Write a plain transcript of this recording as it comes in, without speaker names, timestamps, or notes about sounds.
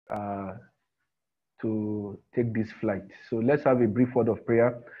to take this flight. So let's have a brief word of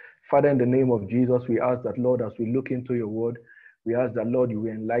prayer. Father, in the name of Jesus, we ask that, Lord, as we look into your word, we ask that, Lord, you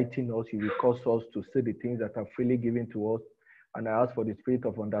will enlighten us, you will cause us to see the things that are freely given to us. And I ask for the spirit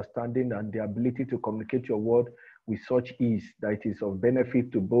of understanding and the ability to communicate your word with such ease that it is of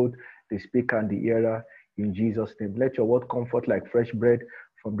benefit to both the speaker and the hearer, in Jesus' name. Let your word comfort like fresh bread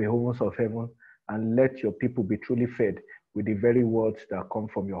from the heavens of heaven, and let your people be truly fed with the very words that come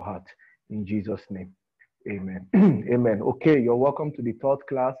from your heart. In Jesus' name, amen. Amen. Okay, you're welcome to the third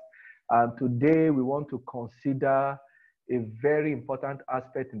class. And today we want to consider a very important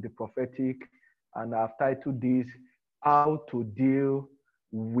aspect in the prophetic, and I've titled this, How to Deal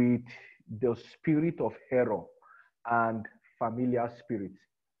with the Spirit of Error and Familiar Spirits.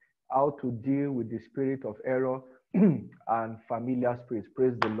 How to deal with the spirit of error and familiar spirits.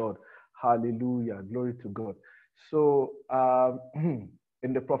 Praise the Lord. Hallelujah. Glory to God. So in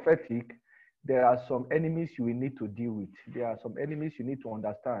the prophetic, there are some enemies you will need to deal with. There are some enemies you need to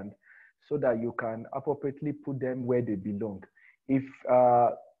understand so that you can appropriately put them where they belong. If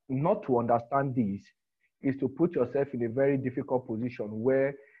not to understand this is to put yourself in a very difficult position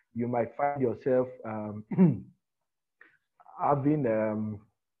where you might find yourself having,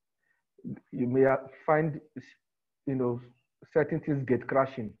 you may find, certain things get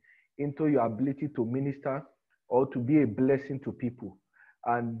crashing into your ability to minister or to be a blessing to people.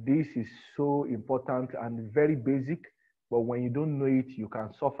 And this is so important and very basic, but when you don't know it, you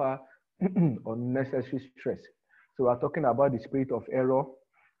can suffer unnecessary stress. So we're talking about the spirit of error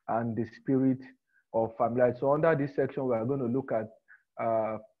and the spirit of familiarity. So under this section, we're going to look at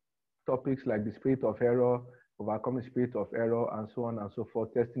topics like the spirit of error, overcoming the spirit of error, and so on and so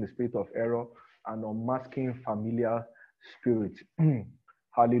forth, testing the spirit of error, and unmasking familiar spirits.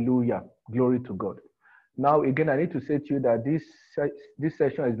 Hallelujah. Glory to God. Now, again, I need to say to you that this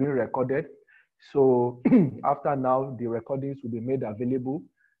session is being recorded. So after now, the recordings will be made available,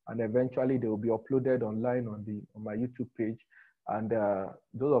 and eventually they will be uploaded online on my YouTube page. And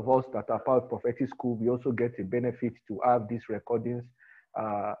those of us that are part of Prophetic School, we also get a benefit to have these recordings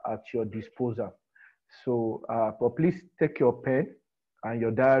at your disposal. So but please take your pen and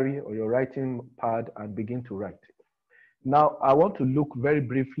your diary or your writing pad and begin to write. Now, I want to look very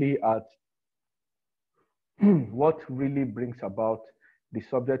briefly at what really brings about the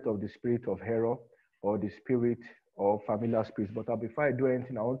subject of the spirit of error or the spirit of familiar spirits. But before I do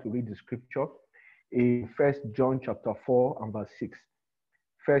anything, I want to read the scripture in 1 John chapter 4 and verse 6.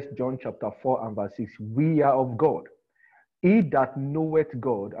 1 John chapter 4 and verse 6. We are of God. He that knoweth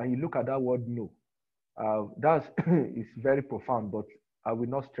God, and you look at that word know. That's is very profound, but I will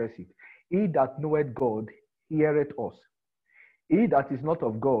not stress it. He that knoweth God heareth us. He that is not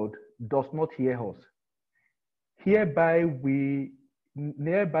of God does not hear us. Hereby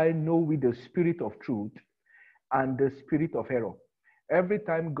know we the spirit of truth and the spirit of error. Every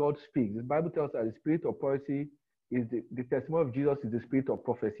time God speaks, the Bible tells us that the spirit of prophecy is the testimony of Jesus is the spirit of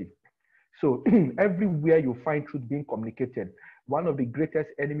prophecy. So everywhere you find truth being communicated, one of the greatest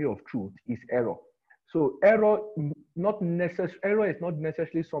enemy of truth is error. So error is not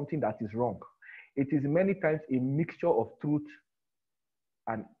necessarily something that is wrong. It is many times a mixture of truth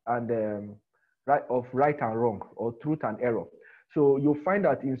and right and wrong, or truth and error. So you'll find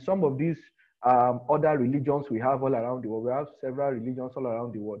that in some of these other religions we have all around the world, we have several religions all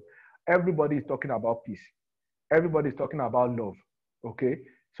around the world. Everybody is talking about peace. Everybody is talking about love. Okay.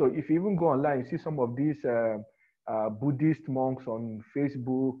 So if you even go online, you see some of these Buddhist monks on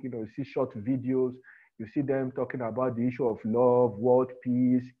Facebook, you see short videos, you see them talking about the issue of love, world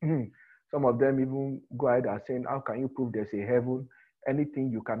peace. Some of them even go ahead and saying, how can you prove there's a heaven? Anything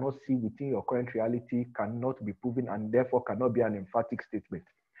you cannot see within your current reality cannot be proven and therefore cannot be an emphatic statement.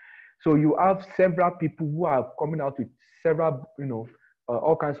 So you have several people who are coming out with several,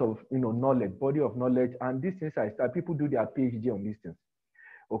 all kinds of, knowledge, body of knowledge, and these things are start. People do their PhD on these things.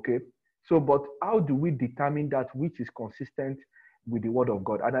 Okay. So, but how do we determine that which is consistent with the word of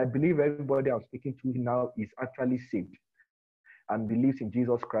God? And I believe everybody I'm speaking to now is actually saved and believes in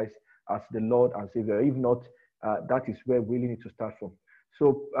Jesus Christ as the Lord and Savior. If not, that is where we really need to start from.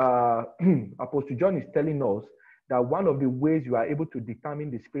 So Apostle John is telling us that one of the ways you are able to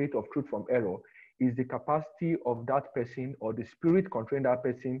determine the spirit of truth from error is the capacity of that person or the spirit controlling that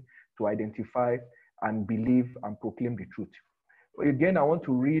person to identify and believe and proclaim the truth. Again, I want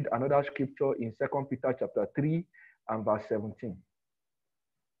to read another scripture in 2 Peter chapter 3 and verse 17.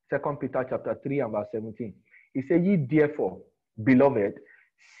 2 Peter chapter 3 and verse 17. He said, ye therefore, beloved,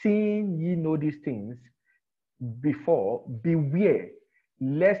 seeing ye know these things before, beware,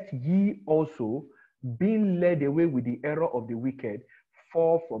 lest ye also, being led away with the error of the wicked,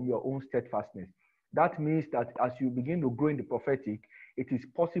 fall from your own steadfastness. That means that as you begin to grow in the prophetic, it is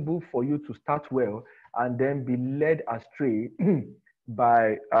possible for you to start well and then be led astray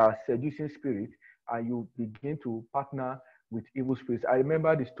by seducing spirit, and you begin to partner with evil spirits. I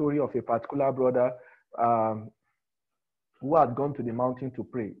remember the story of a particular brother um, who had gone to the mountain to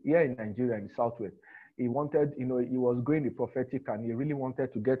pray here in Nigeria, in the southwest. He wanted, he was going the prophetic and he really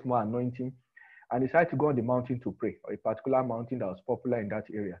wanted to get more anointing, and decided to go on the mountain to pray, or a particular mountain that was popular in that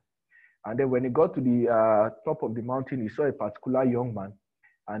area. And then when he got to the top of the mountain, he saw a particular young man.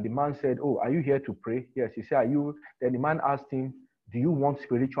 And the man said, "Oh, are you here to pray?" Yes. He said, "Are you?" Then the man asked him, "Do you want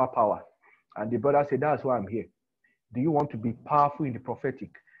spiritual power?" And the brother said, "That's why I'm here. Do you want to be powerful in the prophetic?"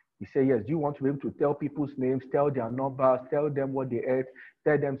 He said, "Yes." "Do you want to be able to tell people's names, tell their numbers, tell them what they ate,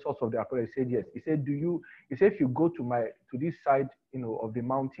 tell them source of their prayer?" He said, "Yes." He said, "Do you?" He said, "If you go to this side, of the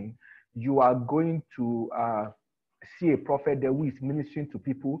mountain, you are going to see a prophet there who is ministering to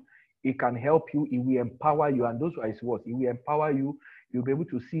people. He can help you. He will empower you." And those are his words. He will empower you. You'll be able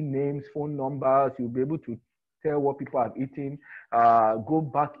to see names, phone numbers. You'll be able to tell what people have eaten, go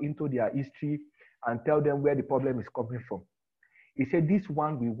back into their history and tell them where the problem is coming from. He said, "This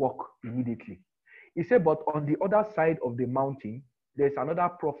one will work immediately." He said, "But on the other side of the mountain, there's another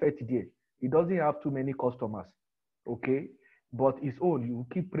prophet there. He doesn't have too many customers. Okay. But his own, you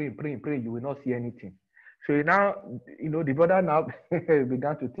keep praying, praying, praying, you will not see anything." So now, the brother now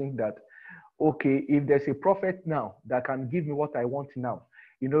began to think that, okay, if there's a prophet now that can give me what I want now,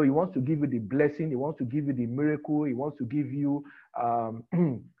 he wants to give you the blessing, he wants to give you the miracle, he wants to give you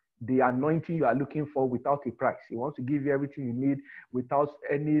the anointing you are looking for without a price. He wants to give you everything you need without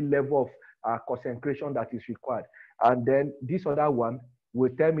any level of concentration that is required. And then this other one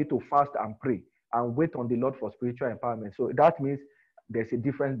will tell me to fast and pray and wait on the Lord for spiritual empowerment. So that means there's a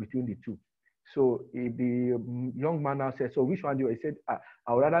difference between the two. So the young man now said, "So which one do you?" He said, "I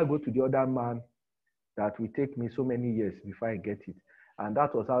would rather go to the other man that will take me so many years before I get it." And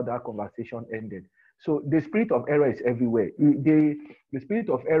that was how that conversation ended. So the spirit of error is everywhere. The spirit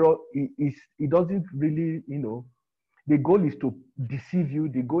of error is it doesn't really, the goal is to deceive you.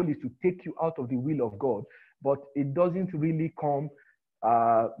 The goal is to take you out of the will of God, but it doesn't really come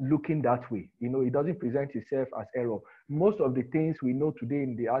looking that way. It doesn't present itself as error. Most of the things we know today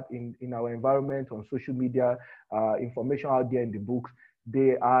in our environment, on social media, information out there in the books,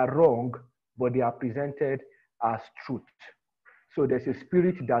 they are wrong, but they are presented as truth. So there's a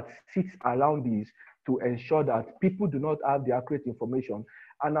spirit that sits around these to ensure that people do not have the accurate information.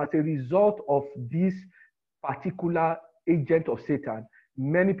 And as a result of this particular agent of Satan,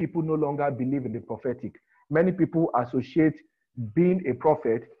 many people no longer believe in the prophetic. Many people associate being a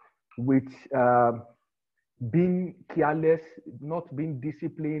prophet with being careless, not being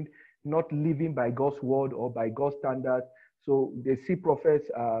disciplined, not living by God's word or by God's standard. So they see prophets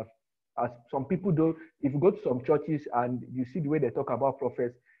as some people do. If you go to some churches and you see the way they talk about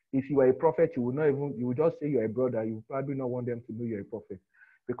prophets, if you are a prophet, you will just say you're a brother. You probably not want them to know you're a prophet,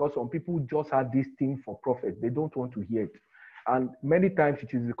 because some people just have this thing for prophets. They don't want to hear it. And many times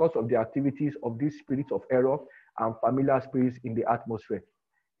it is because of the activities of these spirits of error and familiar spirits in the atmosphere.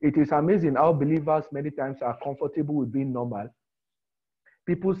 It is amazing how believers many times are comfortable with being normal.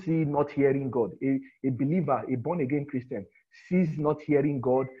 People see not hearing God. A believer, a born-again Christian, sees not hearing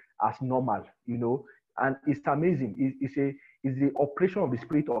God as normal, and it's amazing. It's the operation of the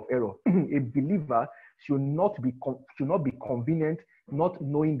spirit of error. A believer should not be convenient not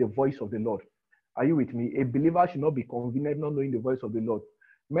knowing the voice of the Lord. Are you with me? A believer should not be convenient not knowing the voice of the Lord.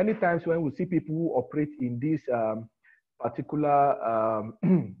 Many times when we see people who operate in this particular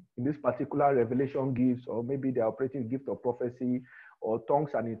in this particular revelation gifts, or maybe they're operating gift of prophecy or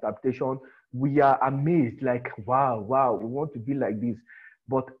tongues and interpretation, we are amazed, like, wow, we want to be like this.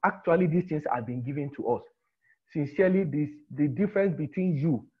 But actually, these things have been given to us. Sincerely, the difference between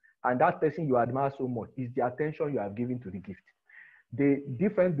you and that person you admire so much is the attention you have given to the gift. The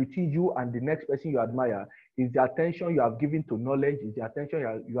difference between you and the next person you admire is the attention you have given to knowledge, is the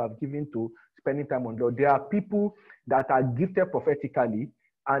attention you have given to spending time on Lord. There are people that are gifted prophetically,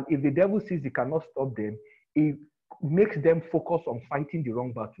 and if the devil sees he cannot stop them, it makes them focus on fighting the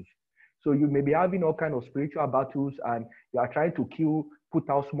wrong battles. So you may be having all kinds of spiritual battles, and you are trying to put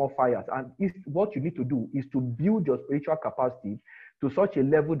out small fires. And what you need to do is to build your spiritual capacity to such a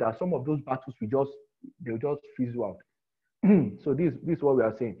level that some of those battles they'll just fizzle out. So this is what we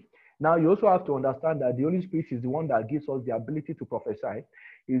are saying. Now, you also have to understand that the Holy Spirit is the one that gives us the ability to prophesy.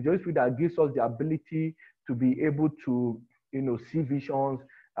 It's the Holy Spirit that gives us the ability to be able to, see visions,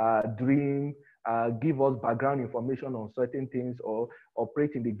 dream, give us background information on certain things, or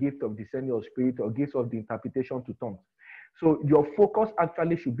operate in the gift of discerning of spirit, or gives us the interpretation to tongues. So your focus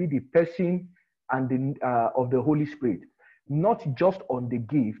actually should be the person and the of the Holy Spirit, not just on the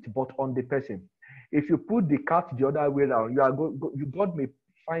gift, but on the person. If you put the cat the other way around, God may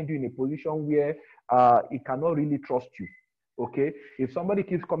find you in a position where he cannot really trust you. Okay, if somebody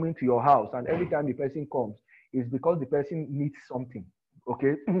keeps coming to your house and every time the person comes, it's because the person needs something.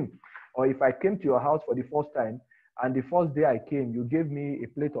 Okay, or if I came to your house for the first time and the first day I came, you gave me a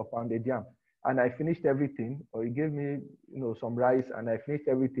plate of pounded yam and I finished everything, or you gave me, some rice and I finished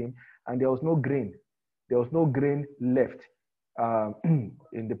everything, and there was no grain. There was no grain left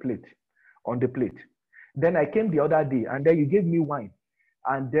in the plate, on the plate. Then I came the other day, and then you gave me wine,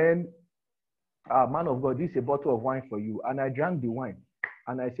 and then, man of God, this is a bottle of wine for you, and I drank the wine,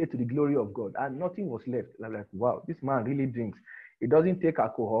 and I said to the glory of God, and nothing was left. I'm like, wow, this man really drinks. He doesn't take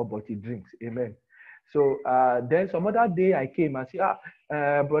alcohol, but he drinks. Amen. So then some other day I came and said,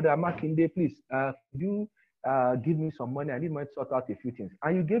 Brother Makinde, please, could you give me some money? I need money to sort out a few things.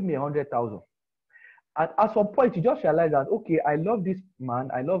 And you gave me 100,000. And at some point, you just realize that, okay, I love this man.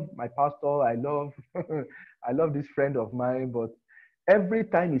 I love my pastor. I love, I love this friend of mine. But every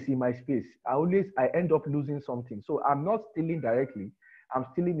time he's in my space, I end up losing something. So I'm not stealing directly. I'm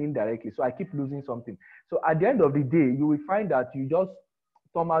stealing indirectly. So I keep losing something. So at the end of the day, you will find that you just,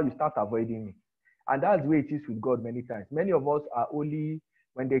 somehow you start avoiding me. And that's the way it is with God many times. Many of us are only,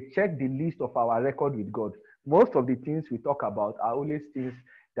 when they check the list of our record with God, most of the things we talk about are always things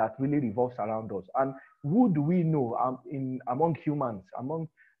that really revolves around us. And who do we know among humans, among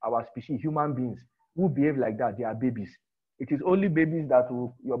our species, human beings, who behave like that? They are babies. It is only babies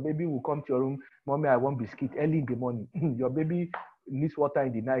your baby will come to your room, Mommy, I want biscuit early in the morning. Your baby needs water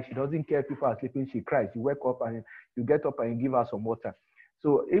in the night. She doesn't care if people are sleeping. She cries. You wake up and you get up and you give her some water.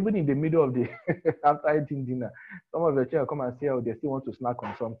 So even in the middle of the, after eating dinner, some of your children come and say, oh, they still want to snack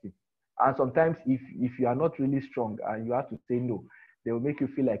on something. And sometimes if you are not really strong and you have to say no, they will make you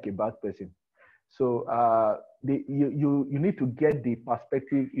feel like a bad person. So you need to get the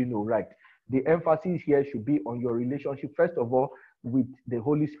perspective, right. The emphasis here should be on your relationship, first of all, with the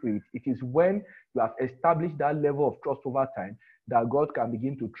Holy Spirit. It is when you have established that level of trust over time that God can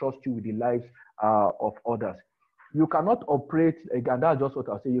begin to trust you with the lives of others. You cannot operate, again, that's just what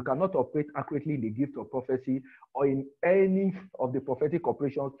I'll say, you cannot operate accurately in the gift of prophecy or in any of the prophetic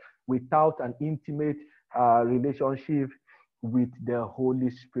operations without an intimate relationship with the Holy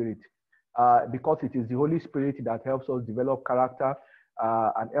Spirit. Because it is the Holy Spirit that helps us develop character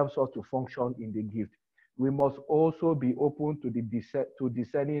and helps us to function in the gift. We must also be open to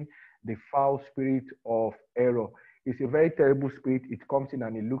discerning the foul spirit of error. It's a very terrible spirit. It comes in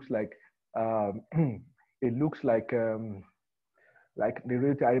and it looks like it looks like the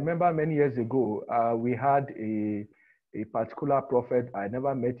reality. I remember many years ago, we had a particular prophet. I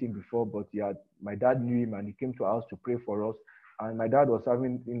never met him before, but my dad knew him and he came to our house to pray for us. And my dad was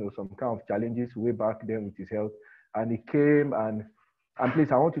having, some kind of challenges way back then with his health. And he came and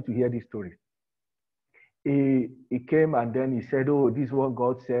please, I want you to hear this story. He came and then he said, oh, this is what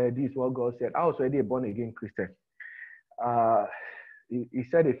God said. This is what God said. I was already a born again Christian. He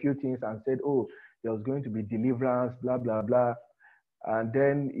said a few things and said, oh, there was going to be deliverance, blah, blah, blah. And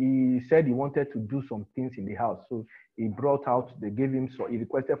then he said he wanted to do some things in the house. So he brought out, they gave him, so he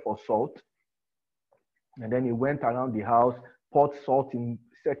requested for salt. And then he went around the house, poured salt in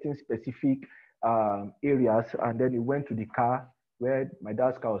certain specific areas. And then he went to the car where my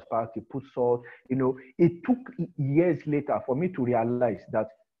dad's car was parked. He put salt. It took years later for me to realize that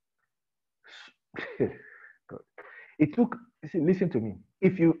it took, listen to me.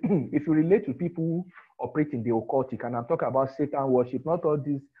 If you relate to people who operate in the occultic, and I'm talking about Satan worship, not all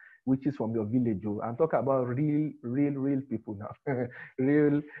these witches from your village. I'm talking about real people now,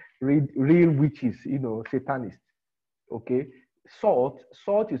 real witches, Satanists. Okay, salt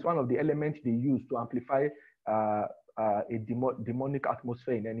is one of the elements they use to amplify a demonic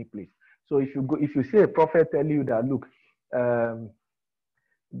atmosphere in any place. So if you see a prophet tell you that, look,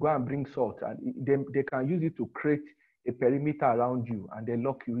 go and bring salt, and they can use it to create a perimeter around you and they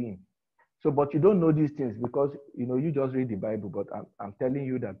lock you in. So, but you don't know these things because you just read the Bible. But I'm telling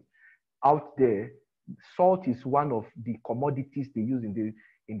you that out there, salt is one of the commodities they use in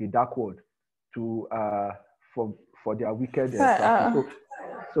the dark world to for their wicked practice.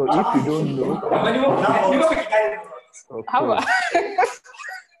 So if you don't know,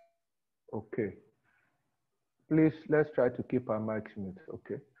 okay. Please, let's try to keep our mics mute.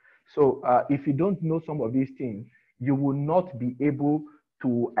 Okay. So if you don't know some of these things, you will not be able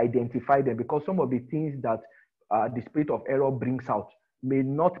to identify them, because some of the things that the spirit of error brings out may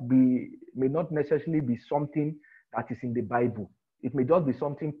not necessarily be something that is in the Bible. It may just be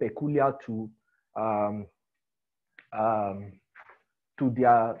something peculiar to um, to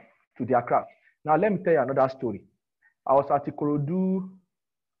their craft. Now, let me tell you another story. I was at Ikorodu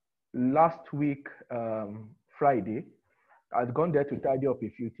last week, Friday. I'd gone there to tidy up a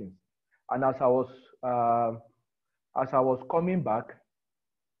few things, and uh, as I was coming back,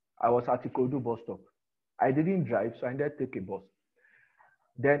 I was at Ikorodu bus stop. I didn't drive, so I ended take a bus.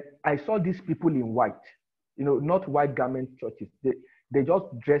 Then I saw these people in white, not white garment churches. They just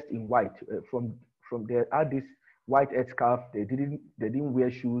dressed in white. From they had this white headscarf. They didn't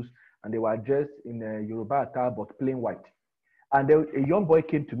wear shoes, and they were dressed in a Yoruba attire but plain white. And then a young boy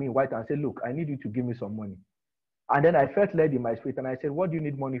came to me in white and said, "Look, I need you to give me some money." And then I felt led in my spirit, and I said, "What do you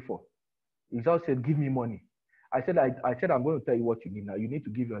need money for?" He just said, "Give me money." I said, "I'm going to tell you what you need now. You need to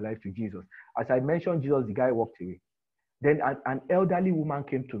give your life to Jesus." As I mentioned Jesus, the guy walked away. Then an elderly woman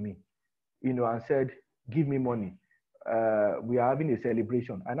came to me, and said, "Give me money. We are having a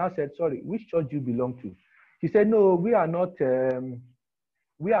celebration." And I said, "Sorry, which church do you belong to?" She said, "No, we are not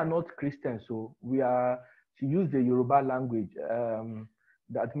Christians. So we are." She used the Yoruba language.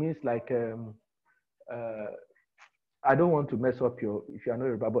 That means like, uh, I don't want to mess up if you are not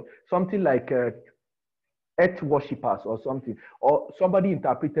Yoruba, but something like earth worshippers or something. Or somebody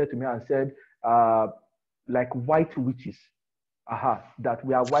interpreted to me and said, like white witches. That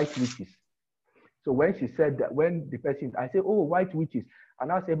we are white witches. So when she said that, when the person, I said, "Oh, white witches."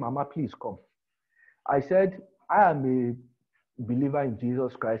 And I said, "Mama, please come." I said, "I am a believer in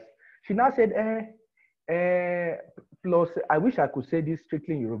Jesus Christ." She now said, plus, I wish I could say this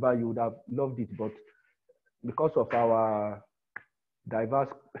strictly in Yoruba, you would have loved it, but because of our diverse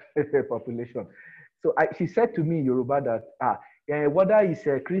population. So she said to me in Yoruba that, whether it's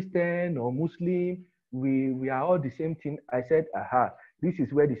a Christian or Muslim, we are all the same thing. I said, this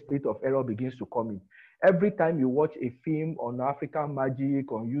is where the spirit of error begins to come in. Every time you watch a film on African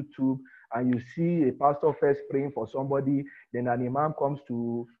magic on YouTube and you see a pastor first praying for somebody, then an imam comes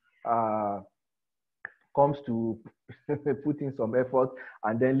to put in some effort,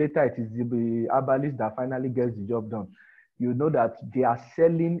 and then later it is the herbalist that finally gets the job done. You know that they are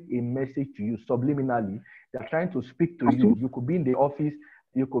selling a message to you subliminally. They're trying to speak to you. You could be in the office.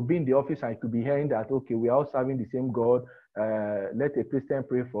 You could be in the office and you could be hearing that, okay, we are all serving the same God. Let a Christian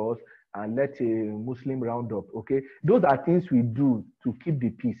pray for us and let a Muslim round up. Okay, those are things we do to keep the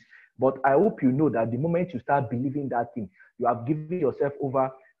peace. But I hope you know that the moment you start believing that thing, you have given yourself over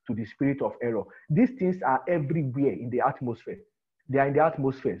to the spirit of error. These things are everywhere in the atmosphere. They are in the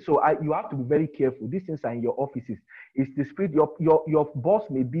atmosphere. So you have to be very careful. These things are in your offices. It's the spirit. Your boss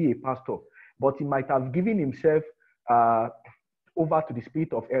may be a pastor, but he might have given himself over to the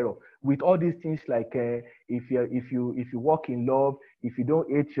spirit of error with all these things like if you walk in love, if you don't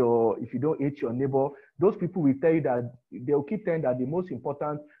hate your neighbor. Those people will tell you that they'll keep telling that the most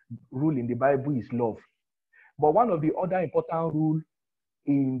important rule in the Bible is love. But one of the other important rules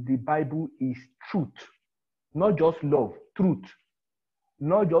in the Bible is truth, not just love, truth.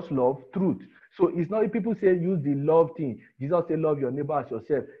 Not just love, truth. So it's not people say use the love thing. Jesus said love your neighbor as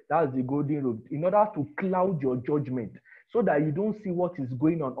yourself. That's the golden rule. In order to cloud your judgment so that you don't see what is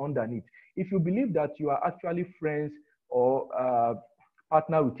going on underneath. If you believe that you are actually friends or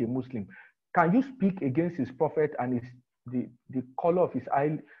partner with a Muslim, can you speak against his prophet and the color of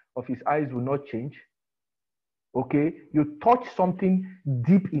his eyes will not change? Okay, you touch something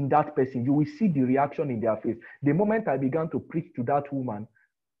deep in that person, you will see the reaction in their face. The moment I began to preach to that woman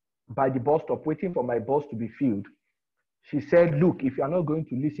by the bus stop, waiting for my bus to be filled, she said, "Look, if you are not going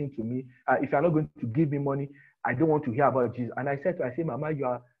to listen to me, if you are not going to give me money, I don't want to hear about Jesus." And I said to her, I said, "Mama,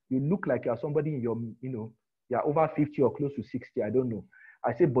 you look like you are somebody in you are over 50 or close to 60, I don't know."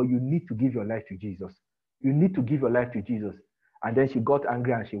 I said, "But you need to give your life to Jesus. You need to give your life to Jesus." And then she got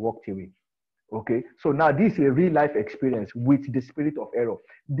angry and she walked away. Okay, so now this is a real life experience with the spirit of error.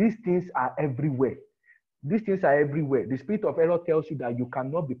 These things are everywhere. These things are everywhere. The spirit of error tells you that you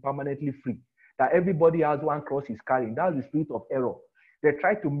cannot be permanently free, that everybody has one cross he's carrying. That's the spirit of error. They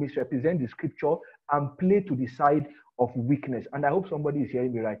try to misrepresent the scripture and play to the side of weakness. And I hope somebody is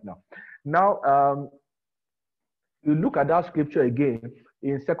hearing me right now. Now, you look at that scripture again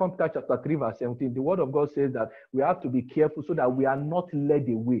in 2 Peter chapter 3, verse 17. The word of God says that we have to be careful so that we are not led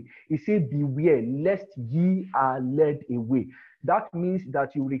away. He said, "Beware, lest ye are led away." That means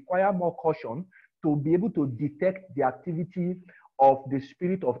that you require more caution to be able to detect the activity of the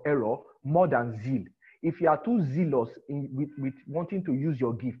spirit of error more than zeal. If you are too zealous with wanting to use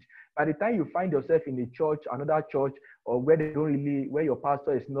your gift, by the time you find yourself in a church, another church, or where your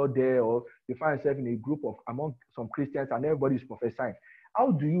pastor is not there, or you find yourself in a group of among some Christians and everybody is prophesying, how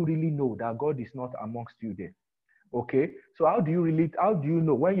do you really know that God is not amongst you there? Okay, so how do you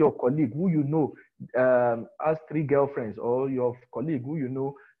know when your colleague, who you know has 3 girlfriends, or your colleague who you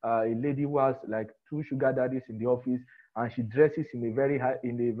know, a lady who has like 2 sugar daddies in the office, and she dresses in a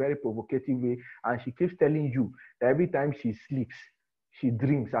very provocative way, and she keeps telling you that every time she sleeps, she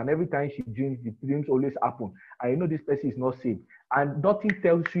dreams, and every time she dreams, the dreams always happen. And you know this person is not saved, and nothing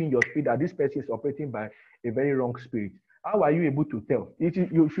tells you in your spirit that this person is operating by a very wrong spirit. How are you able to tell? If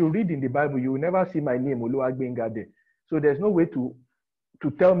you read in the Bible, you will never see my name, Gbenga, there. So there's no way to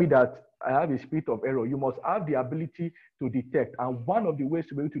tell me that I have a spirit of error. You must have the ability to detect. And one of the ways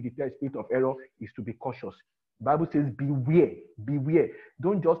to be able to detect spirit of error is to be cautious. The Bible says, beware, beware.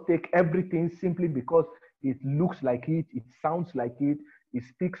 Don't just take everything simply because it looks like it sounds like it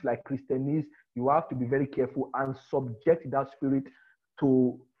speaks like Christianese. You have to be very careful and subject that spirit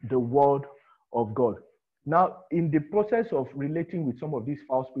to the word of God. Now, in the process of relating with some of these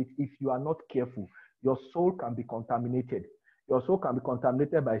foul spirits, if you are not careful, your soul can be contaminated. Your soul can be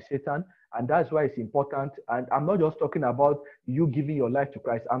contaminated by Satan, and that's why it's important. And I'm not just talking about you giving your life to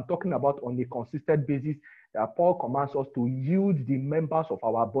Christ. I'm talking about on a consistent basis that Paul commands us to yield the members of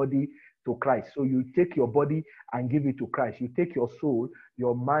our body to Christ. So you take your body and give it to Christ. You take your soul,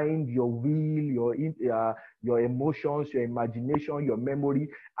 your mind, your will, your emotions, your imagination, your memory,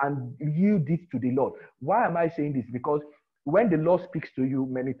 and yield it to the Lord. Why am I saying this? Because when the Lord speaks to you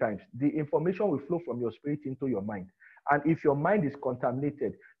many times, the information will flow from your spirit into your mind. And if your mind is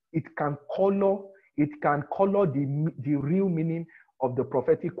contaminated, it can color the real meaning of the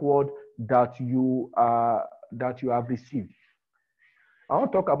prophetic word that you have received. I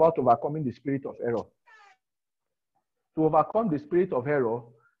want to talk about overcoming the spirit of error. To overcome the spirit of error,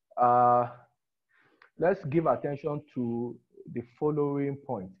 let's give attention to the following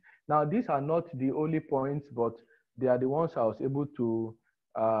points. Now, these are not the only points, but they are the ones I was able to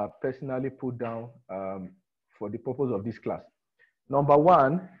personally put down for the purpose of this class. Number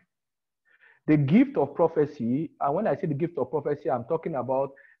one, the gift of prophecy. And when I say the gift of prophecy, I'm talking about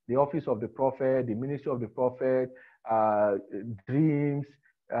the office of the prophet, the ministry of the prophet, dreams,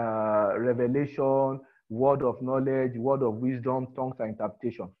 revelation, word of knowledge, word of wisdom, tongues, and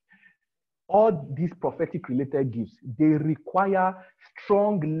interpretation. All these prophetic related gifts, they require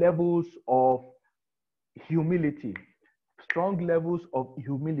strong levels of humility,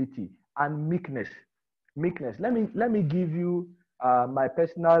 and meekness. Let me give you my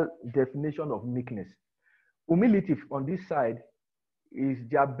personal definition of meekness. Humility on this side is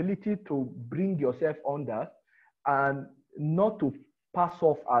the ability to bring yourself under and not to pass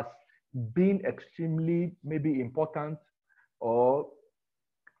off as being extremely maybe important or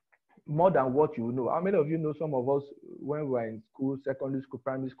more than what you know. How many of you know some of us when we were in school, secondary school,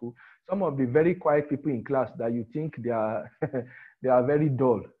 primary school, some of the very quiet people in class that you think they are they are very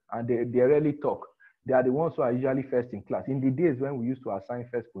dull and they rarely talk. They are the ones who are usually first in class. In the days when we used to assign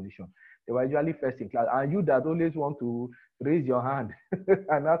first position, they were usually first in class. And you that always want to raise your hand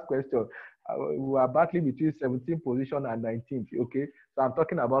and ask questions, we are battling between 17th position and 19th. Okay, so I'm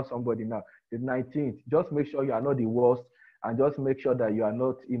talking about somebody now. The 19th. Just make sure you are not the worst, and just make sure that you are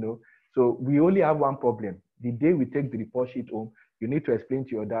not, So we only have one problem. The day we take the report sheet home, you need to explain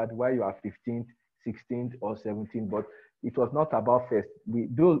to your dad why you are 15th, 16th, or 17th. But it was not about first. We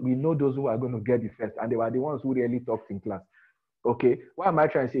know those who are going to get the first, and they were the ones who really talked in class. Okay, what am I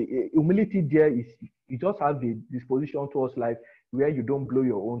trying to say? Humility there is you just have the disposition towards life where you don't blow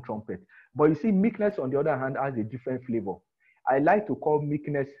your own trumpet. But you see, meekness on the other hand has a different flavor. I like to call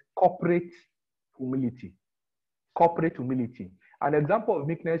meekness corporate humility. Corporate humility. An example of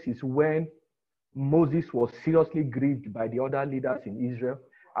meekness is when Moses was seriously grieved by the other leaders in Israel,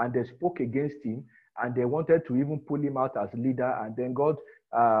 and they spoke against him, and they wanted to even pull him out as leader. And then God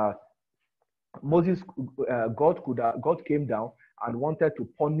came down and wanted to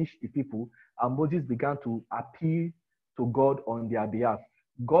punish the people, and Moses began to appeal to God on their behalf.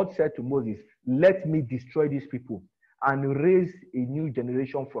 God said to Moses, "Let me destroy these people and raise a new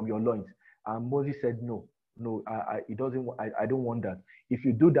generation from your loins." And Moses said, "No, I don't want that. If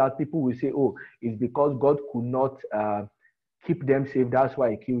you do that, people will say, oh, it's because God could not keep them safe. That's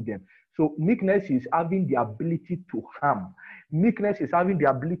why he killed them." So meekness is having the ability to harm. Meekness is having the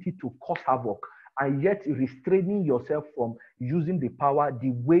ability to cause havoc, and yet restraining yourself from using the power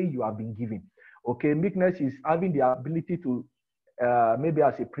the way you have been given. Okay, meekness is having the ability to, maybe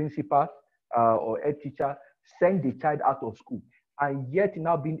as a principal or a teacher, send the child out of school, and yet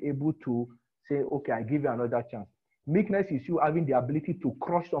now being able to say, okay, I give you another chance. Meekness is you having the ability to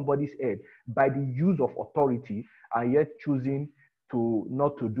crush somebody's head by the use of authority, and yet choosing to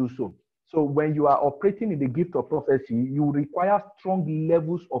not to do so. So when you are operating in the gift of prophecy, you require strong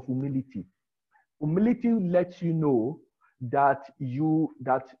levels of humility. Humility lets you know that you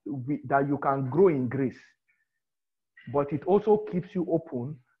can grow in grace, but it also keeps you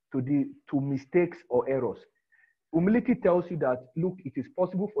open to mistakes or errors. Humility tells you that, look, it is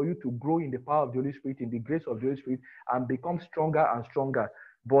possible for you to grow in the power of the Holy Spirit, in the grace of the Holy Spirit, and become stronger and stronger.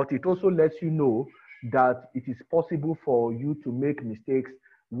 But it also lets you know that it is possible for you to make mistakes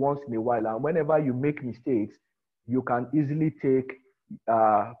once in a while. And whenever you make mistakes, you can easily take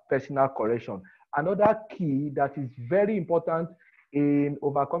personal correction. Another key that is very important in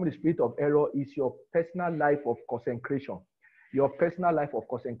overcoming the spirit of error is your personal life of consecration. Your personal life of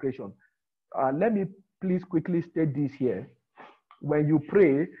consecration. Let me please quickly state this here. When you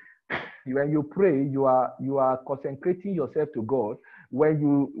pray, you are consecrating yourself to God. When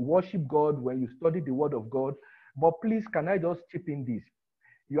you worship God, when you study the word of God. But please, can I just chip in this?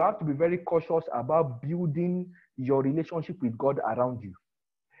 You have to be very cautious about building your relationship with God around you.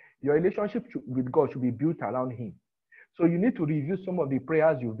 Your relationship with God should be built around Him. So you need to review some of the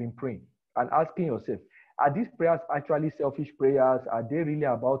prayers you've been praying and asking yourself, are these prayers actually selfish prayers? Are they really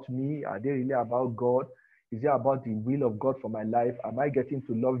about me? Are they really about God? Is it about the will of God for my life? Am I getting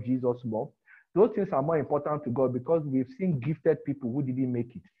to love Jesus more? Those things are more important to God because we've seen gifted people who didn't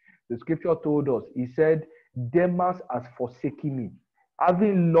make it. The scripture told us, He said, Demas has forsaken me,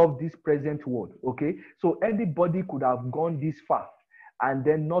 having loved this present world. Okay, so anybody could have gone this far and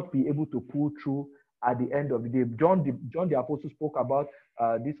then not be able to pull through at the end of the day. John the Apostle spoke about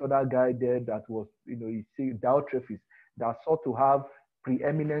this other guy there that was, he said Diotrephes, that sought to have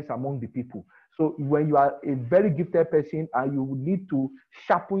preeminence among the people. So when you are a very gifted person and you need to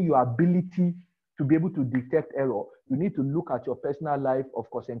sharpen your ability to be able to detect error, you need to look at your personal life of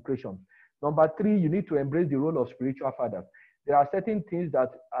consecration. Number 3, you need to embrace the role of spiritual fathers. There are certain things that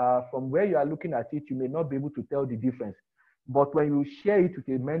from where you are looking at it, you may not be able to tell the difference. But when you share it with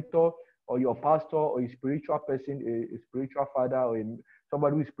a mentor or your pastor or a spiritual person, a spiritual father or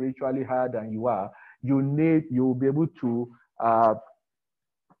somebody who is spiritually higher than you are, you'll be able to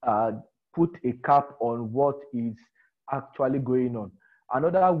put a cap on what is actually going on.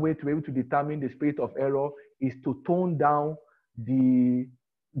 Another way to be able to determine the spirit of error is to tone down the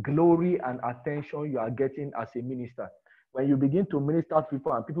glory and attention you are getting as a minister. When you begin to minister to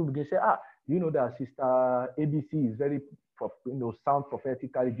people and people begin to say, you know that Sister ABC is very sound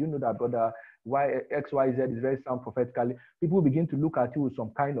prophetically. Do you know that brother XYZ is very sound prophetically? People begin to look at you with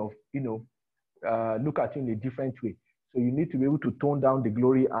some kind of, look at you in a different way. So you need to be able to tone down the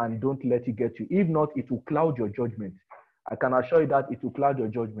glory and don't let it get you. If not, it will cloud your judgment. I can assure you that it will cloud your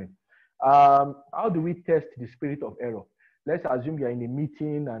judgment. How do we test the spirit of error? Let's assume you're in a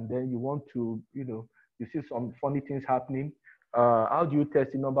meeting and then you want to, you see some funny things happening. How do you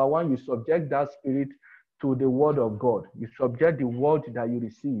test it? Number 1, you subject that spirit to the word of God. You subject the word that you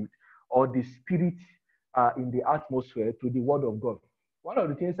received or the spirit in the atmosphere to the word of God. One of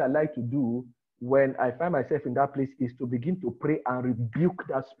the things I like to do when I find myself in that place is to begin to pray and rebuke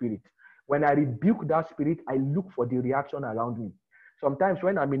that spirit. When I rebuke that spirit, I look for the reaction around me. Sometimes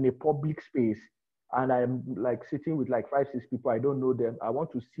when I'm in a public space and I'm like sitting with like 5, 6 people, I don't know them. I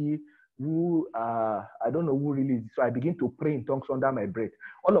want to see who, I don't know who really is. So I begin to pray in tongues under my breath.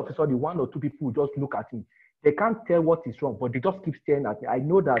 All of a sudden, 1 or 2 people just look at me. They can't tell what is wrong, but they just keep staring at me. I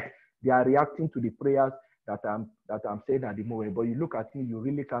know that they are reacting to the prayers that I'm saying at the moment. But you look at me, you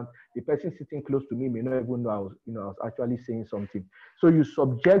really can't. The person sitting close to me may not even know I was actually saying something. So you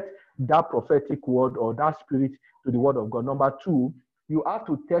subject that prophetic word or that spirit to the word of God. Number 2, you have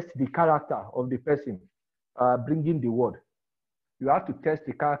to test the character of the person bringing the word. You have to test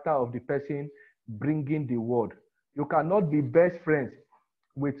the character of the person bringing the word. You cannot be best friends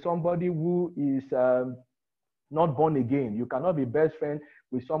with somebody who is not born again. You cannot be best friend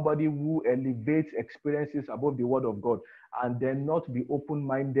with somebody who elevates experiences above the word of God and then not be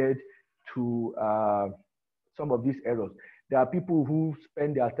open-minded to some of these errors. There are people who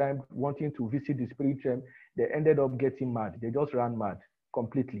spend their time wanting to visit the spirit realm. They ended up getting mad. They just ran mad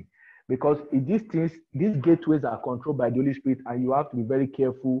completely. Because these gateways are controlled by the Holy Spirit, and you have to be very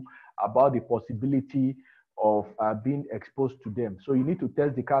careful about the possibility of being exposed to them. So you need to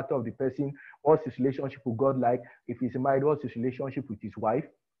test the character of the person. What's his relationship with God like? If he's married, what's his relationship with his wife?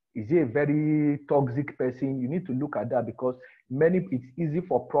 Is he a very toxic person? You need to look at that because it's easy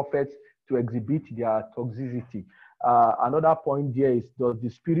for prophets to exhibit their toxicity. Another point there is, does the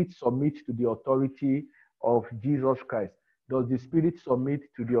spirit submit to the authority of Jesus Christ? Does the spirit submit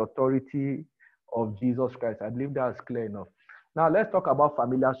to the authority of Jesus Christ? I believe that's clear enough. Now let's talk about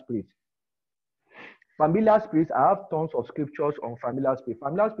familiar spirits. Familiar spirits, I have tons of scriptures on familiar spirits.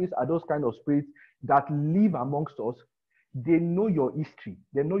 Familiar spirits are those kind of spirits that live amongst us. They know your history.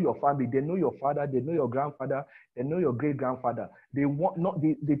 They know your family. They know your father. They know your grandfather. They know your great grandfather. They want not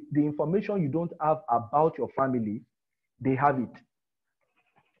the information you don't have about your family. They have it.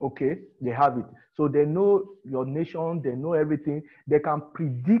 Okay, they have it. So they know your nation. They know everything. They can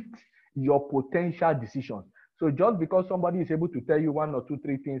predict your potential decisions. So just because somebody is able to tell you one or two,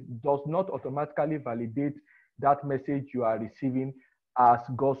 three things does not automatically validate that message you are receiving as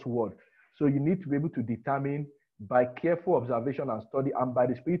God's word. So you need to be able to determine by careful observation and study and by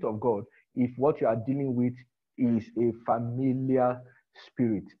the Spirit of God if what you are dealing with is a familiar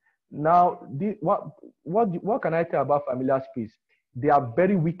spirit. Now, what can I tell about familiar spirits? They are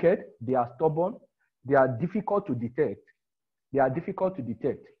very wicked, they are stubborn, they are difficult to detect. They are difficult to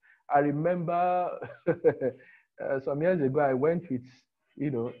detect. I remember some years ago, I went with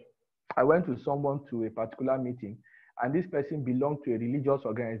someone to a particular meeting, and this person belonged to a religious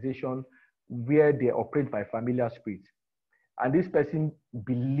organization where they operate by familiar spirits. And this person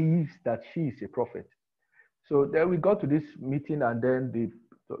believes that she is a prophet. So then we got to this meeting, and then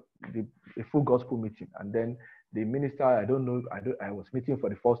the full gospel meeting, and then the minister, I was meeting for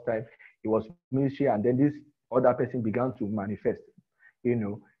the first time. It was ministry, and then this other person began to manifest.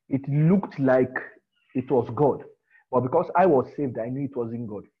 It looked like it was God, but because I was saved, I knew it wasn't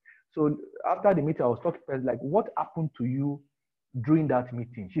God. So after the meeting, I was talking to her, like, what happened to you during that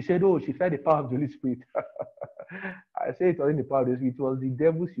meeting? She said, oh, she felt the power of the Holy Spirit. I said it wasn't the power of the Holy Spirit, it was the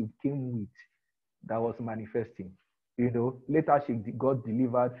devils you came with that was manifesting. Later she got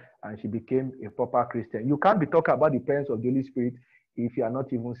delivered and she became a proper Christian. You can't be talking about the presence of the Holy Spirit if you are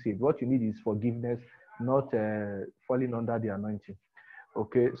not even saved. What you need is forgiveness, not falling under the anointing.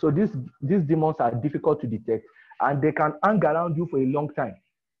 Okay, so these demons are difficult to detect, and they can hang around you for a long time.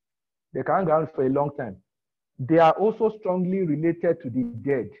 They can hang around for a long time. They are also strongly related to the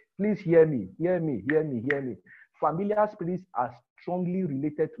dead. Please hear me, hear me, hear me, hear me. Familiar spirits are strongly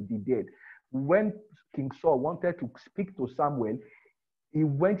related to the dead. When King Saul wanted to speak to Samuel, he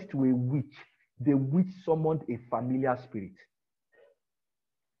went to a witch. The witch summoned a familiar spirit.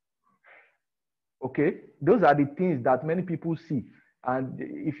 Okay, those are the things that many people see. And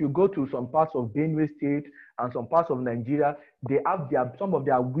if you go to some parts of Benue State and some parts of Nigeria, they have some of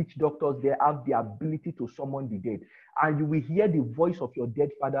their witch doctors, they have the ability to summon the dead. And you will hear the voice of your dead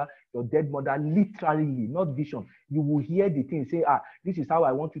father, your dead mother, literally, not vision. You will hear the thing say, this is how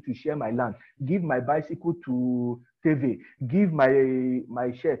I want you to share my land. Give my bicycle to TV. Give my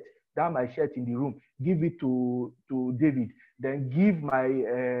shirt, my shirt in the room. Give it to David. Then give my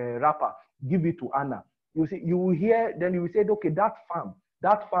wrapper. Give it to Anna. You see, you will hear, then you will say, okay, that farm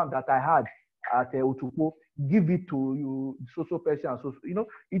that I had at Otukpo, give it to you, so person, and so.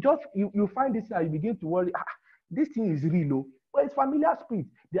 You find this and you begin to worry, this thing is real, but it's familiar spirits.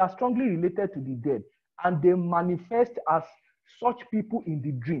 They are strongly related to the dead, and they manifest as such people in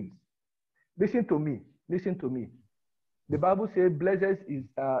the dreams. Listen to me. The Bible says,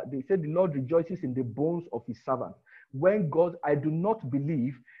 they say the Lord rejoices in the bones of his servant. When God, I do not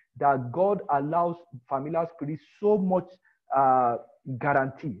believe that God allows familiar spirits so much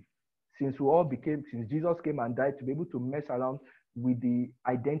guarantee since Jesus came and died to be able to mess around with the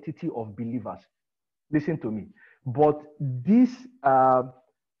identity of believers. Listen to me. But these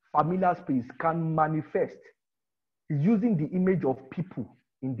familiar spirits can manifest using the image of people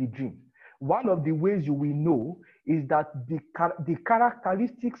in the dream. One of the ways you will know is that the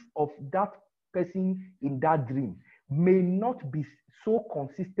characteristics of that person in that dream may not be so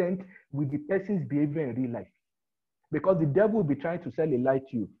consistent with the person's behavior in real life, because the devil will be trying to sell a lie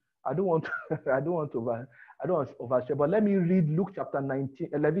to you. I don't want to overshare, but let me read Luke chapter 19,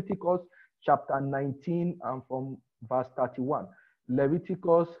 Leviticus chapter 19, and from verse 31.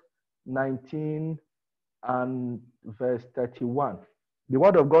 Leviticus 19 and verse 31. The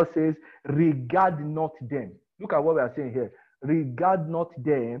word of God says, regard not them. Look at what we are saying here. Regard not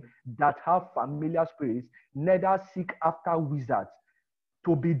them that have familiar spirits, neither seek after wizards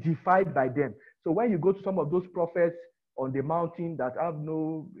to be defied by them. So when you go to some of those prophets on the mountain that have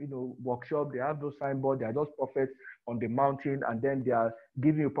no workshop, they have no signboard, they are just prophets on the mountain, and then they are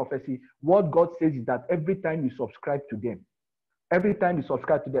giving you prophecy. What God says is that every time you subscribe to them,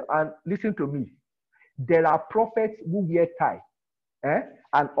 and listen to me, there are prophets who wear tie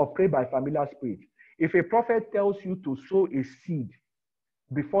and operate by familiar spirit. If a prophet tells you to sow a seed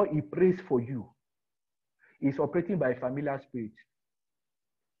before he prays for you, he's operating by a familiar spirit.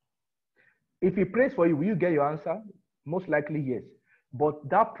 If he prays for you, will you get your answer? Most likely, yes. But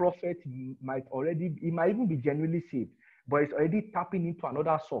that prophet might even be genuinely saved, but he's already tapping into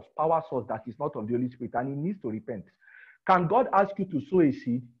another source, power source that is not of the Holy Spirit, and he needs to repent. Can God ask you to sow a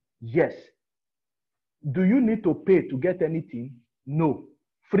seed? Yes. Do you need to pay to get anything? No.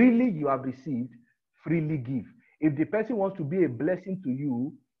 Freely you have received, freely give. If the person wants to be a blessing to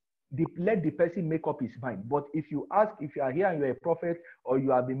you, let the person make up his mind. But if you ask, if you are here and you're a prophet or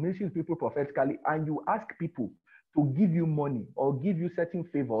you have been ministering to people prophetically and you ask people to give you money or give you certain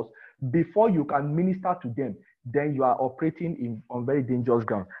favors before you can minister to them, then you are operating on very dangerous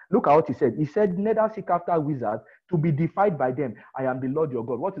ground. Look at what he said. He said, neither seek after wizards to be defied by them. I am the Lord your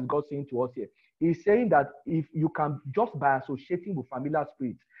God. What is God saying to us here? He's saying that if you can, just by associating with familiar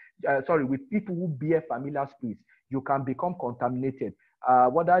spirits, with people who bear familiar spirits, you can become contaminated.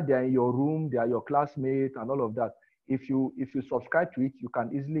 Whether they're in your room, they are your classmates, and all of that. If you subscribe to it, you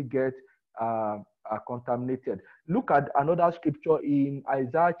can easily get contaminated. Look at another scripture in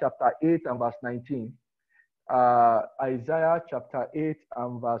Isaiah chapter 8 and verse 19. Isaiah chapter 8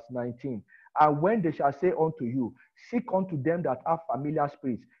 and verse 19. And when they shall say unto you, seek unto them that have familiar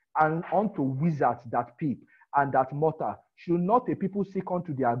spirits, and unto wizards that peep, and that mutter, should not a people seek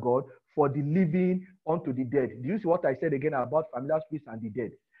unto their God for the living unto the dead? Do you see what I said again about familiar spirits and the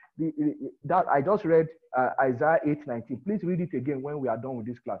dead? That I just read Isaiah 8:19. Please read it again when we are done with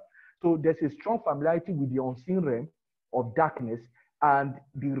this class. So there's a strong familiarity with the unseen realm of darkness and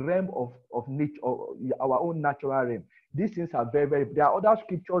the realm of nature, or our own natural realm. These things are very, very. There are other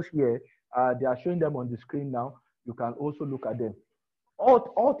scriptures here. They are showing them on the screen now. You can also look at them.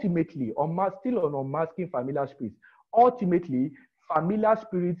 Ultimately, still on unmasking familiar spirits, ultimately, familiar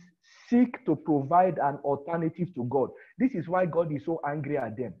spirits seek to provide an alternative to God. This is why God is so angry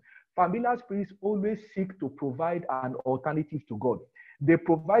at them. Familiar spirits always seek to provide an alternative to God. They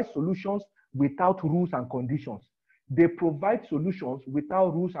provide solutions without rules and conditions. They provide solutions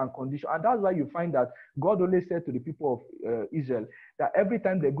without rules and conditions. And that's why you find that God always said to the people of Israel that every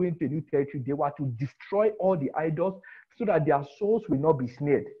time they go into a new territory, they were to destroy all the idols so that their souls will not be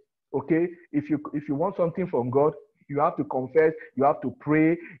snared. Okay? If you want something from God, you have to confess, you have to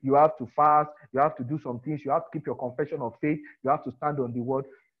pray, you have to fast, you have to do some things, you have to keep your confession of faith, you have to stand on the word.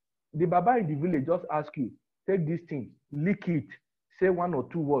 The Baba in the village just ask you, take this thing, lick it, say one or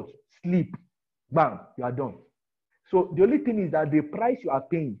two words, sleep, bang, you are done. So the only thing is that the price you are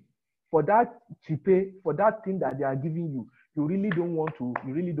paying for that for that thing that they are giving you, you really don't want to know.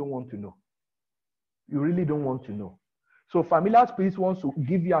 You really don't want to know. So familiar spirits wants to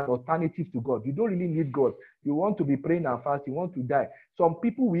give you an alternative to God. You don't really need God. You want to be praying and fasting. You want to die. Some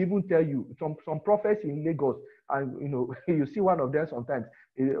people will even tell you, some prophets in Lagos, and you see one of them sometimes,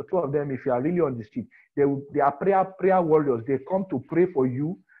 two of them, if you are really on the street, they are prayer warriors. They come to pray for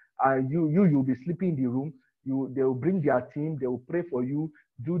you, and you'll be sleeping in the room. They will bring their team. They will pray for you,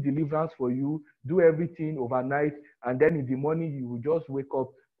 do deliverance for you, do everything overnight, and then in the morning you will just wake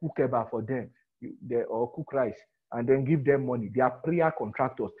up, cook eba for them, or cook rice, and then give them money. They are prayer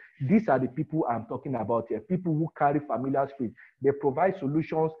contractors. These are the people I'm talking about here. People who carry familiar spirits. They provide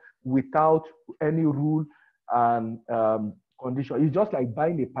solutions without any rule and condition. It's just like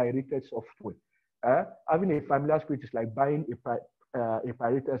buying a pirated software. Having a familiar spirit is like buying a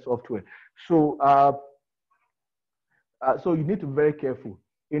pirated software. So you need to be very careful.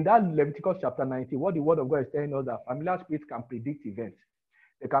 In that Leviticus chapter 19, what the word of God is telling us that familiar spirits can predict events.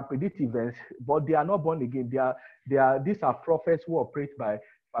 They can predict events, but they are not born again. These are prophets who operate by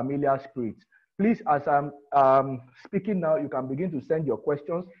familiar spirits. Please, as I'm speaking now, you can begin to send your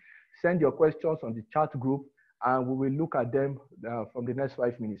questions. Send your questions on the chat group, and we will look at them from the next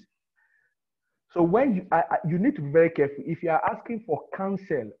 5 minutes. So when you need to be very careful. If you are asking for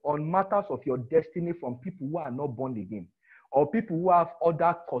counsel on matters of your destiny from people who are not born again, or people who have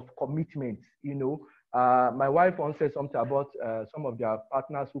other commitments, my wife once said something about some of their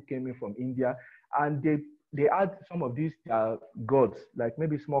partners who came in from India, and they had some of these gods, like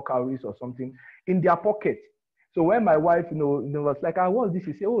maybe small cowries or something, in their pocket. So when my wife, was like, what's this?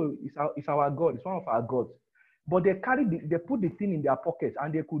 She said, oh, it's our God. It's one of our gods. But they put the thing in their pockets,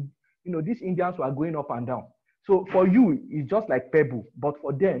 and they could, these Indians were going up and down. So for you, it's just like pebble, but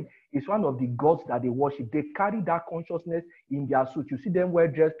for them, it's one of the gods that they worship. They carry that consciousness in their suit. You see them well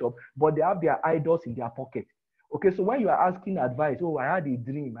dressed up, but they have their idols in their pocket. Okay, so when you are asking advice, oh, I had a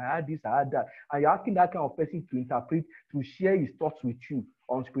dream, I had this, I had that, and you're asking that kind of person to interpret, to share his thoughts with you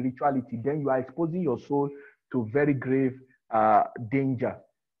on spirituality, then you are exposing your soul to very grave danger.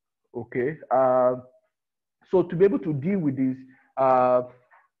 Okay, so to be able to deal with this,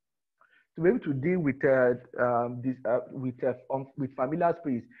 with familiar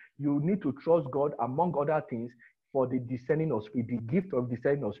spirits, you need to trust God, among other things, for the discerning of spirit, the gift of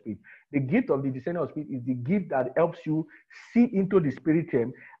discerning of spirit. The gift of the discerning of spirit is the gift that helps you see into the spirit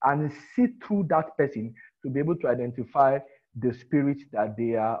realm and see through that person to be able to identify the spirit that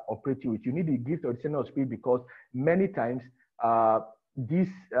they are operating with. You need the gift of discerning of spirit because many times these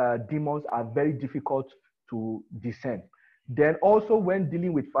demons are very difficult to discern. Then also when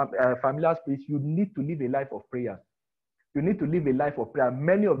dealing with familiar spirits, you need to live a life of prayer. You need to live a life of prayer.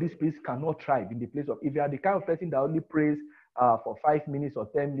 Many of these spirits cannot thrive in the place of, if you are the kind of person that only prays for 5 minutes or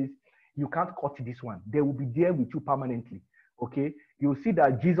 10 minutes, you can't cut this one. They will be there with you permanently. Okay, you'll see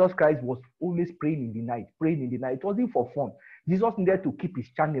that Jesus Christ was always praying in the night, praying in the night. It wasn't for fun. Jesus needed to keep his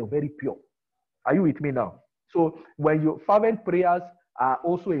channel very pure. Are you with me now? So when your fervent prayers are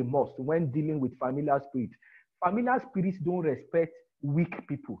also a must when dealing with familiar spirits. Familiar spirits don't respect weak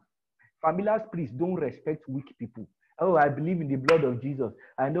people. Familiar spirits don't respect weak people. Oh, I believe in the blood of Jesus.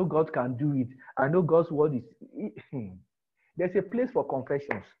 I know God can do it. I know God's word is. There's a place for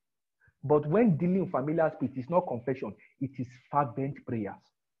confessions. But when dealing with familiar spirits, it's not confession, it is fervent prayers.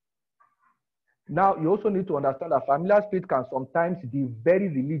 Now, you also need to understand that familiar spirits can sometimes be very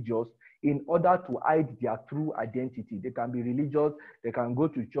religious in order to hide their true identity. They can be religious, they can go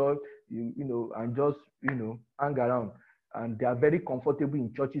to church, and just, hang around. And they are very comfortable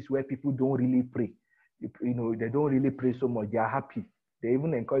in churches where people don't really pray. They don't really pray so much. They are happy. They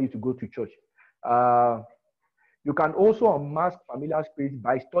even encourage you to go to church. You can also unmask familiar spirits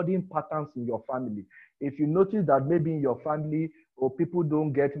by studying patterns in your family. If you notice that maybe in your family or people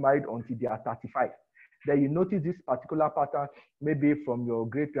don't get married until they are 35, then you notice this particular pattern, maybe from your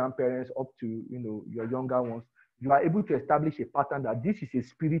great-grandparents up to your younger ones, you are able to establish a pattern that this is a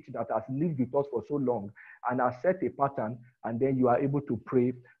spirit that has lived with us for so long and has set a pattern, and then you are able to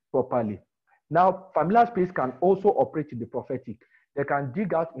pray properly. Now, familiar spirits can also operate in the prophetic. They can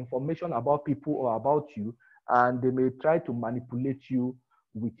dig out information about people or about you, and they may try to manipulate you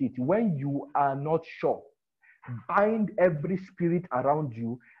with it. When you are not sure, bind every spirit around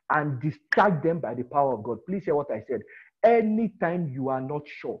you and discharge them by the power of God. Please hear what I said. Anytime you are not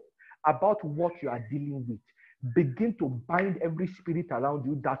sure about what you are dealing with, begin to bind every spirit around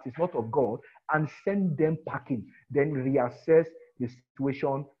you that is not of God and send them packing. Then reassess the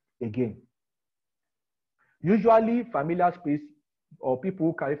situation again. Usually, familiar spirits or people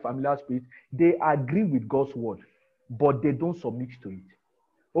who carry familiar spirits, they agree with God's word, but they don't submit to it.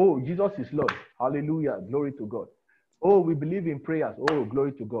 Oh, Jesus is Lord. Hallelujah. Glory to God. Oh, we believe in prayers. Oh,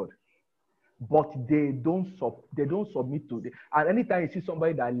 glory to God. But they don't submit to it. And anytime you see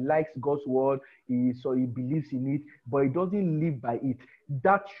somebody that likes God's word, he believes in it, but he doesn't live by it,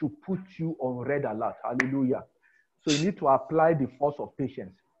 that should put you on red alert. Hallelujah. So you need to apply the force of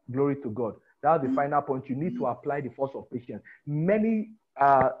patience. Glory to God. That's the final point. You need to apply the force of patience. Many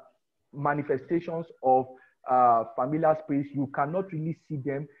manifestations of familiar spirits, you cannot really see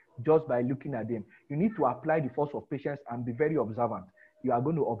them just by looking at them. You need to apply the force of patience and be very observant. You are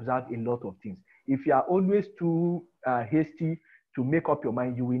going to observe a lot of things. If you are always too hasty to make up your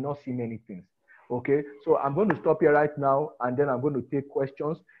mind, you will not see many things. Okay, so I'm going to stop here right now, and then I'm going to take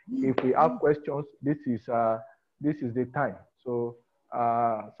questions. If we have questions, this is the time. So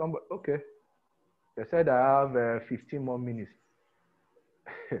okay. They said I have 15 more minutes.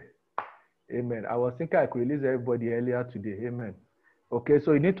 Amen. I was thinking I could release everybody earlier today. Amen. Okay,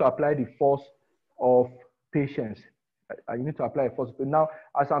 so you need to apply the force of patience. You need to apply a force. Now,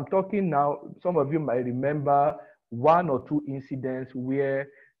 as I'm talking now, some of you might remember 1 or 2 incidents where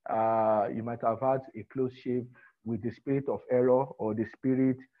you might have had a close shave with the spirit of error or the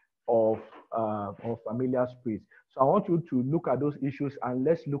spirit of familiar spirits. So I want you to look at those issues and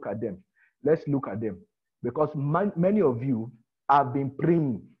let's look at them. Let's look at them. Because many of you have been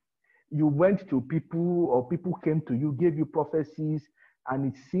praying. You went to people or people came to you, gave you prophecies,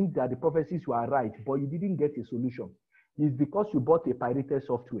 and it seemed that the prophecies were right, but you didn't get a solution. It's because you bought a pirated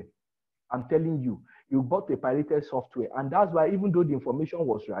software. I'm telling you, you bought a pirated software. And that's why even though the information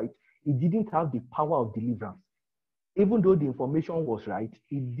was right, it didn't have the power of deliverance. Even though the information was right,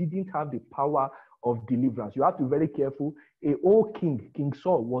 it didn't have the power of deliverance. You have to be very careful. A old king, King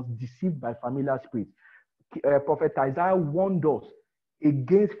Saul, was deceived by familiar spirits. Prophet Isaiah warned us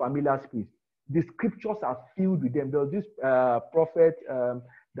against familiar spirits. The scriptures are filled with them. There was this prophet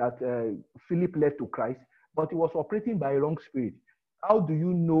that Philip led to Christ, but he was operating by a wrong spirit. How do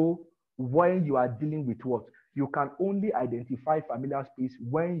you know when you are dealing with what? You can only identify familiar spirits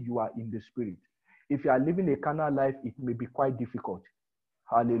when you are in the spirit. If you are living a carnal life, it may be quite difficult.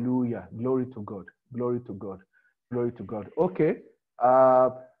 Hallelujah. Glory to God. Glory to God. Glory to God. Okay.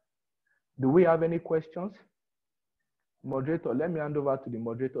 Do we have any questions? Moderator, let me hand over to the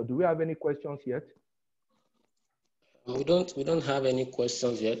moderator. Do we have any questions yet? We don't have any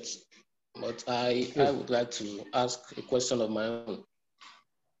questions yet, but I would like to ask a question of my own.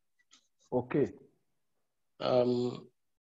 Okay.